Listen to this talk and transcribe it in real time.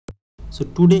So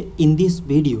today in this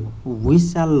video we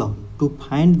shall learn to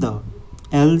find the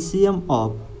LCM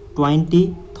of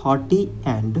 20, 30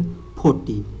 and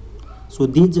 40. So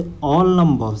these all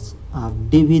numbers are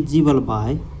divisible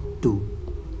by 2.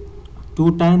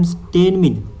 2 times 10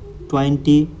 mean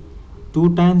 20,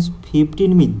 2 times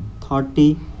 15 mean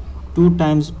 30, 2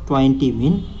 times 20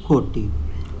 mean 40.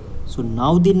 So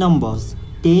now the numbers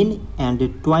 10 and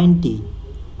 20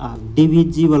 are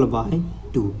divisible by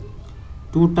 2.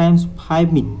 2 times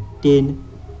 5 mean 10,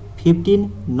 15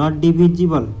 not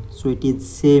divisible, so it is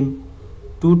same.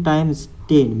 2 times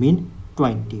 10 mean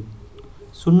 20.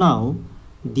 So now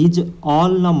these all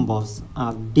numbers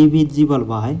are divisible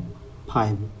by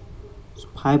 5. So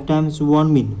 5 times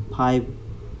 1 mean 5,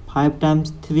 5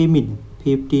 times 3 mean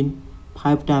 15,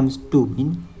 5 times 2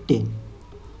 mean 10.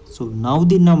 So now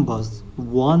the numbers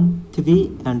 1,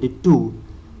 3 and 2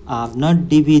 are not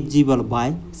divisible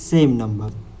by same number.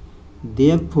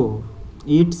 Therefore,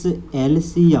 its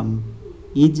LCM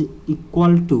is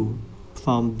equal to,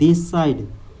 from this side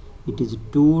it is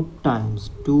 2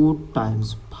 times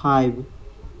 5,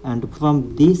 and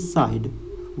from this side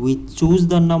we choose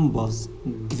the numbers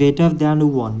greater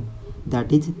than 1,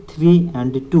 that is 3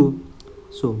 and 2,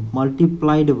 so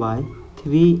multiplied by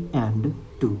 3 and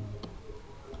 2.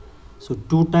 So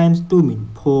 2 times 2 mean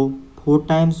 4, 4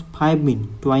 times 5 mean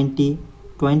 20,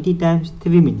 20 times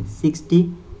 3 mean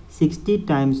 60, 60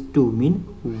 times 2 mean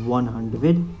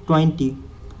 120.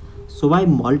 So by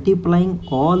multiplying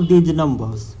all these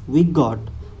numbers we got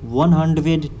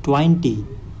 120.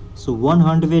 So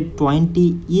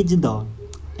 120 is the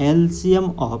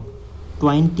LCM of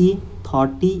 20,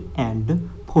 30 and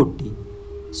 40.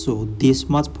 So this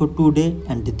much for today,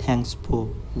 and thanks for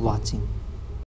watching.